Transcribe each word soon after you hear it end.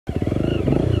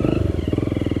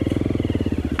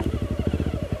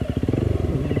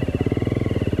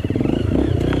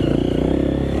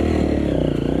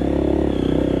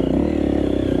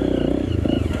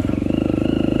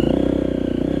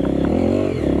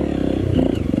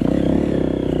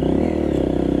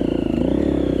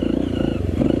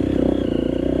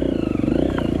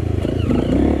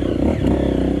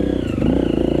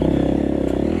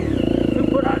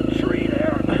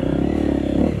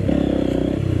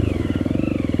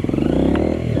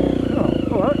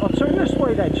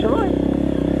then, shall I?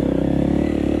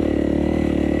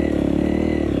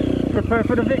 Prepare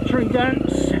for the victory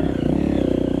dance.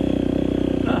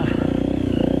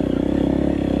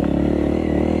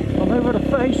 I'm over the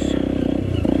face.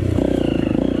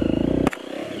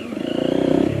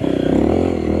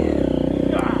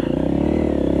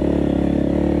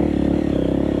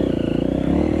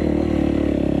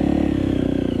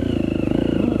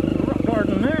 Rock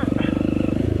garden there.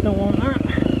 Don't want that.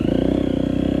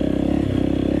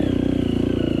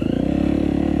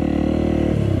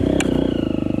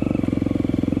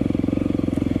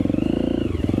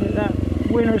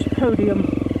 Winner's podium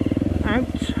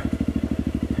out.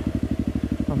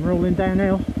 I'm rolling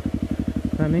downhill.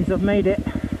 That means I've made it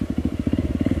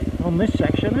on this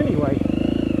section anyway.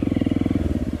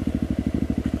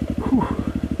 Whew.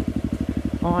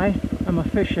 I am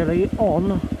officially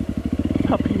on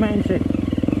Puppy Mountain.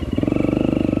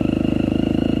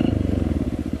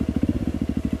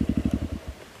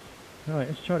 Right,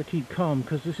 let's try to keep calm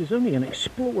because this is only an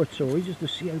exploratory just to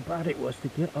see how bad it was to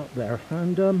get up there.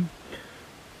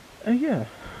 And yeah,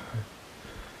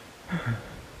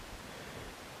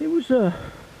 it was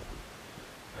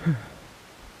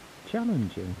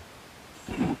challenging.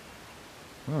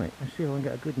 Right, let's see if I can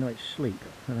get a good night's sleep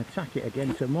and attack it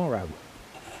again tomorrow.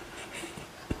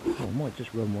 Oh, I might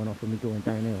just run one off of me going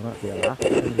downhill. That'd be a laugh.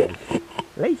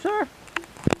 Later.